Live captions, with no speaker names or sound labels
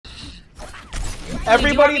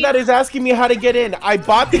Everybody that is asking me how to get in, I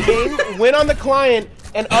bought the game, went on the client,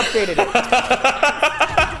 and updated it.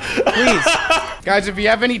 Please. Guys, if you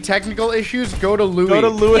have any technical issues, go to Louis. Go to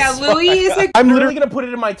Louis. Yeah, Louis is a... I'm literally gonna put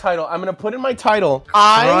it in my title. I'm gonna put in my title.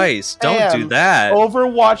 Christ, don't do that.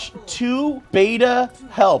 Overwatch 2 beta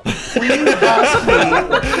help. Please ask me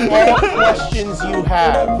all questions you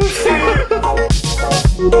have.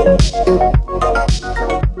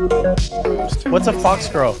 What's a fox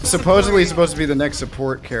girl? Supposedly supposed to be the next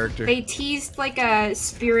support character. They teased like a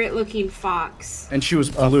spirit-looking fox. And she was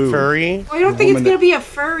blue. A furry? Well, I don't think it's gonna be a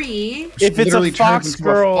furry. If it's a fox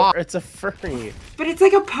girl, it's a furry. But it's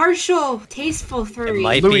like a partial, tasteful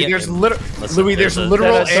furry. Louis, there's literal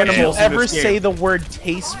animals. Don't ever say the word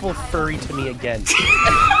tasteful furry to me again.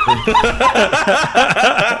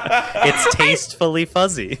 It's tastefully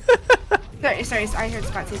fuzzy. Sorry, I heard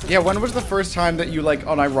Scott say something. Yeah, when was the first time that you like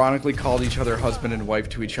unironically called each other husband and wife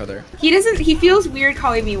to each other? He feels weird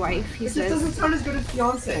calling me wife, he says. It doesn't sound as good as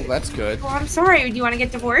fiance. Oh, that's good. Well, I'm sorry, do you want to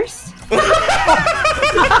get divorced? Well,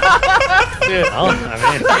 I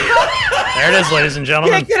mean, there it is, ladies and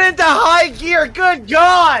gentlemen. Get into high gear, good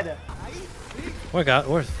God! Oh my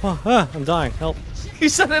God, I'm dying, help. You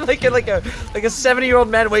sounded like a 70-year-old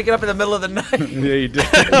man waking up in the middle of the night. Yeah, you did.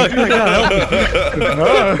 Oh my God,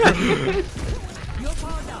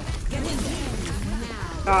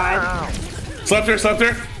 God. Slept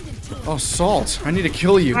her. Oh, Salt, I need to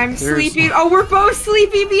kill you. I'm sleepy. Oh, we're both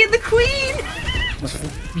sleepy, me and the queen!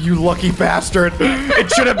 You lucky bastard.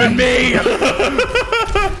 It should have been me.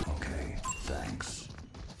 Okay, thanks.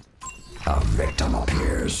 A victim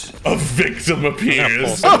appears. A victim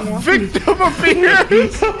appears. A victim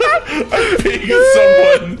appears. I'm pinging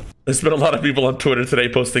someone. There's been a lot of people on Twitter today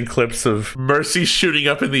posting clips of Mercy shooting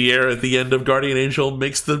up in the air at the end of Guardian Angel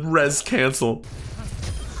makes the res cancel.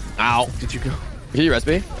 Ow. Did you go? Can you rest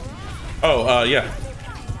me? Oh, yeah.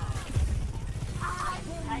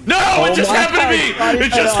 No, it just happened to me!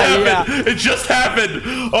 It just happened! Yeah. It just happened!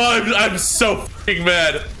 Oh, I'm so f***ing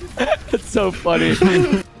mad. That's so funny.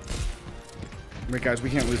 Wait, guys, we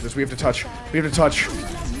can't lose this. We have to touch. We have to touch.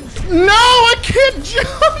 No, I can't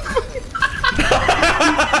jump!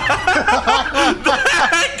 The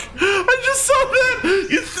heck? I just saw that!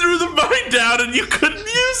 You threw the mine down and you couldn't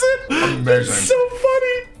use it! Amazing. That's so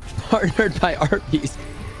funny! Partnered by Arby's.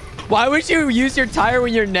 Why would you use your tire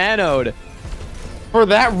when you're nanoed? For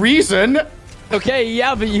that reason. Okay,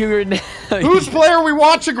 yeah, but you were... Whose play are we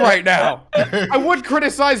watching right now? I would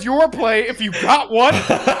criticize your play if you got one.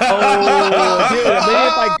 Oh, dude, maybe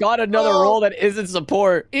if I got another role that isn't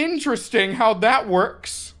support. Interesting how that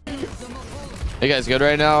works. You guys good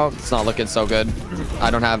right now? It's not looking so good. I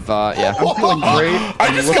don't have, yeah. I'm feeling great.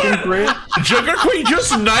 I'm looking great. Jugger Queen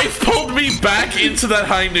just knife pulled me back into that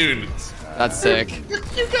high noon. That's sick.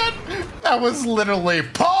 That was literally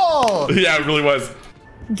Paul. Yeah, it really was.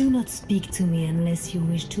 Do not speak to me unless you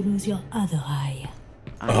wish to lose your other eye.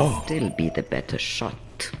 I'll still be the better shot.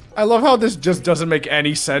 I love how this just doesn't make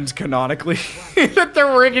any sense canonically. That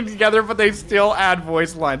they're working together, but they still add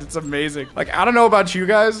voice lines. It's amazing. Like, I don't know about you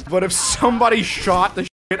guys, but if somebody shot the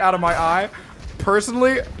shit out of my eye,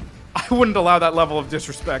 personally, I wouldn't allow that level of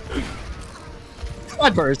disrespect.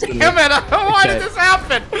 One person. Damn it! Why did this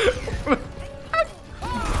happen?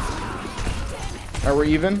 Are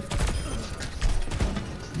we even?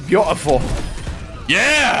 Beautiful.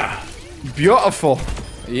 Yeah! Beautiful.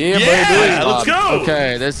 Yeah, baby. Let's go.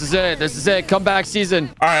 Okay, this is it. This is it. Comeback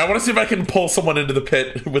season. All right, I want to see if I can pull someone into the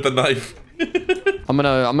pit with a knife. I'm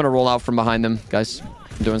gonna roll out from behind them, guys.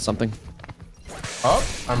 I'm doing something. Oh,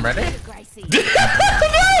 I'm ready.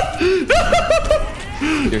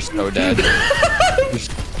 You're so dead.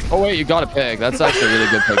 Oh wait, you got a pig. That's actually a really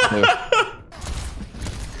good pig too.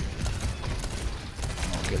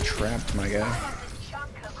 Get trapped, my guy.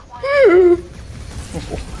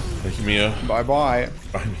 Thank you, Mia. Bye-bye.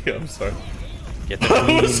 Bye, Mia. I'm sorry.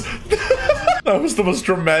 That was the most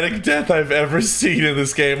dramatic death I've ever seen in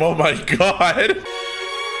this game. Oh my god.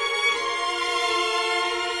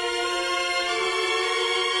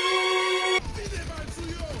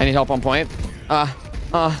 Any help on point? Oh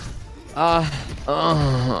my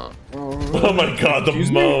god, the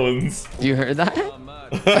moans. You heard that?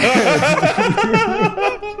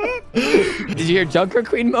 Did you hear Junker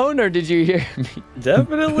Queen moan or did you hear me?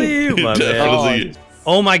 Definitely, my man.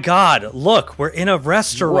 Oh my god, look, we're in a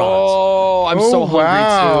restaurant. Oh, I'm so hungry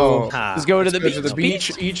too. Ah. Let's go to the beach. To the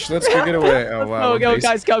beach. Let's go get away. Oh wow. Oh, go,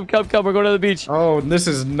 guys, come. We're going to the beach. Oh, this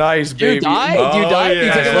is nice, baby. You die? Do you die? Yeah,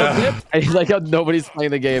 You take a little yeah. dip? I like how nobody's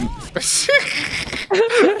playing the game.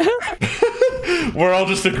 We're all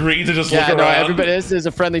just agreeing to just look Yeah, no, around. everybody, this is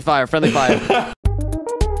a friendly fire.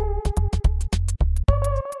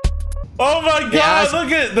 Oh my god,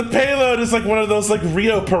 look at the payload is like one of those like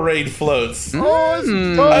Rio parade floats. Oh,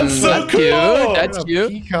 that's so cool. Cute. That's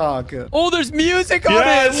cute. Peacock. Oh, there's music on it.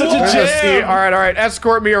 Yeah, it's such a jam. All right.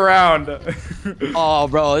 Escort me around. Oh,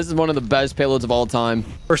 bro, this is one of the best payloads of all time.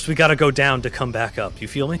 First, we gotta go down to come back up. You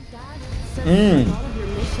feel me? All of your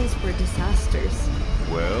missions were disasters.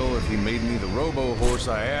 Well, if he made me the robo-horse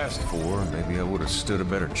I asked for, maybe I would have stood a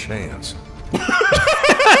better chance.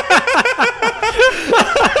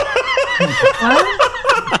 What?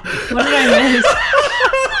 What did I miss?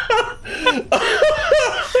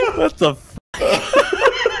 What the f?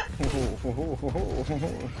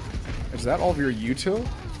 Is that all of your util?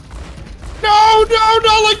 No,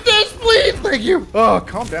 not like this, please. Thank you. Oh,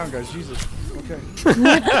 calm down, guys. Jesus. Okay.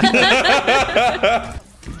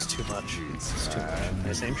 It's too much. It's too much.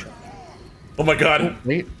 Nice aim shot. Oh my god.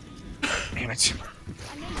 Wait. Damn it. You're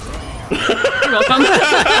welcome.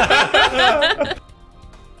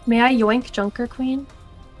 May I yoink Junker Queen?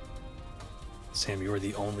 Sam, you are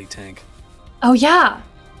the only tank. Oh yeah.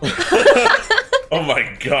 Oh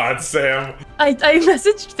my god, Sam. I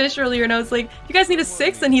messaged Fish earlier and I was like, you guys need a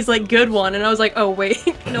 6? And he's like, good one. And I was like, oh wait,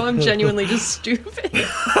 no, I'm genuinely just stupid.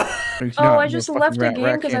 Oh, I just left the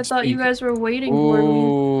game because I thought you guys were waiting for me.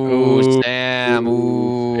 Ooh, Sam.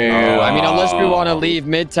 Ooh. I mean, unless we want to leave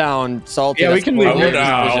Midtown, Salty. Yeah, we can leave. We're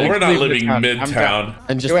not living Midtown.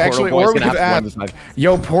 And just actually, or we could add.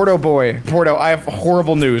 Yo, Porto boy, Porto, I have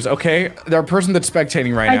horrible news. Okay, the person that's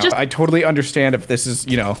spectating right now. I totally understand if this is,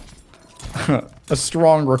 you know, a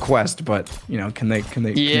strong request, but you know, can they?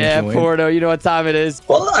 Yeah, Porto, you know what time it is.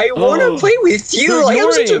 Well, I want to play with you. Like,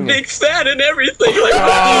 I'm such a big fan and everything. Like,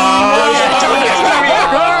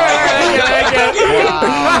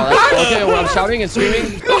 okay, well, I'm shouting and screaming.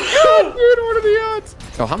 Dude, what are the odds?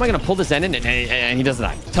 So how am I gonna pull this end in and he doesn't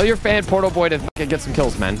die? Tell your fan Porto boy to get some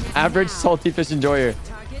kills, man. Average salty fish enjoyer.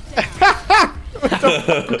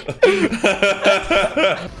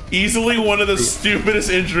 Easily one of the stupidest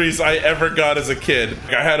injuries I ever got as a kid.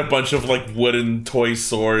 I had a bunch of like wooden toy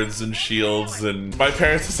swords and shields, and my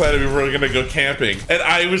parents decided we were gonna go camping. And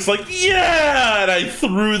I was like, yeah! And I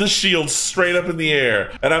threw the shield straight up in the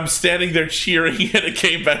air. And I'm standing there cheering, and it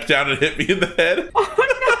came back down and hit me in the head. oh no!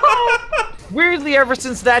 Weirdly, ever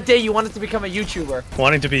since that day, you wanted to become a YouTuber.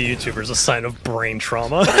 Wanting to be a YouTuber is a sign of brain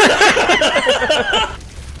trauma.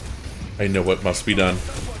 I know what must be done.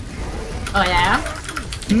 Oh yeah?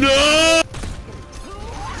 No!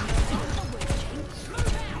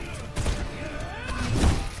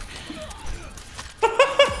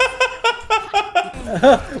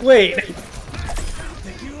 Wait.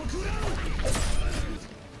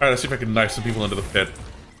 Alright, let's see if I can knife some people into the pit.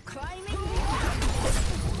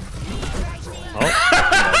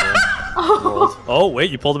 Oh, wait,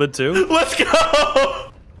 you pulled him in too? Let's go!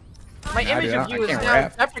 My image of you is now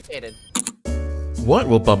deprecated. What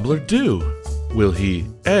will Bumbler do? Will he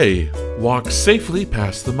A. Walk safely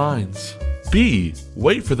past the mines, B.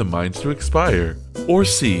 Wait for the mines to expire, or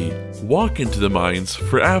C. Walk into the mines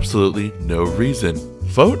for absolutely no reason?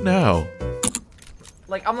 Vote now.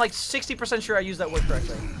 Like, I'm like 60% sure I used that word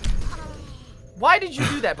correctly. Why did you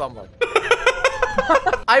do that, Bumbler?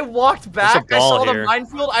 I walked back, I saw the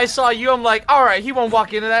minefield, I saw you, I'm like, alright, he won't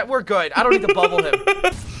walk into that, we're good. I don't need to bubble him.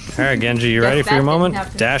 Alright, Genji, you ready for your moment?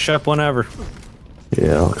 Dash up whenever.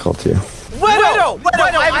 Yeah, I'll call to you. Widow,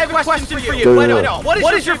 I have a question for you. Widow,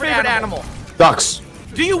 what is your favorite animal? Ducks.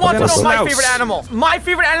 Do you want to know my favorite animal? My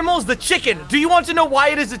favorite animal is the chicken. Do you want to know why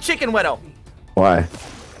it is the chicken, Widow? Why?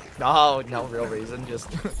 No, no real reason.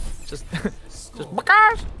 Just because.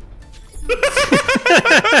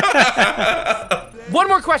 One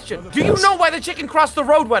more question. Do you know why the chicken crossed the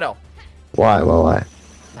road, Widow? Why? Well, why?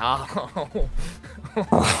 No.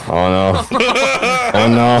 Oh no. Oh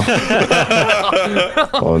no.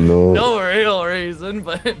 Oh no. No real reason,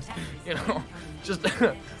 but you know, just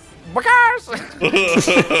because.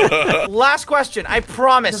 Last question, I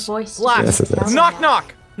promise. Last. Yes, knock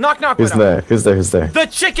knock. Knock knock, Who's Widow. there? Who's there? Who's there? The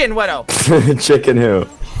chicken, Widow. Chicken who?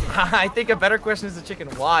 I think a better question is the chicken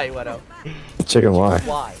why, Widow. Chicken why?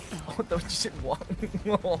 Why? Oh, the chicken why?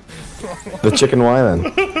 The chicken why then?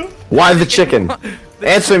 Why the chicken?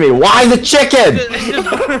 Answer me. Why the chicken? That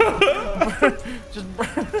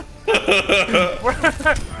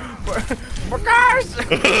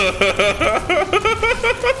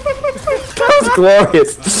was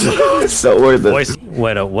glorious. So worth it. Voice,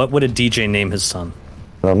 Widow, what would a DJ name his son?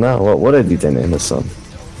 I don't know. What would a DJ name his son?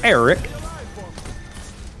 Eric.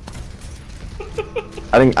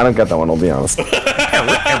 I don't get that one, I'll be honest.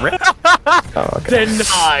 Eric. Oh, okay.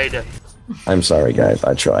 Denied. I'm sorry, guys.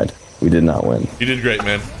 I tried. We did not win. You did great,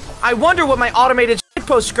 man. I wonder what my automated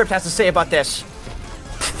shitpost script has to say about this.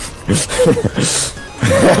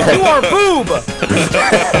 You are boob!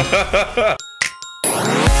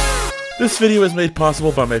 This video is made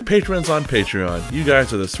possible by my patrons on Patreon. You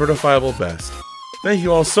guys are the certifiable best. Thank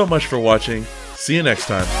you all so much for watching. See you next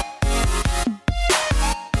time.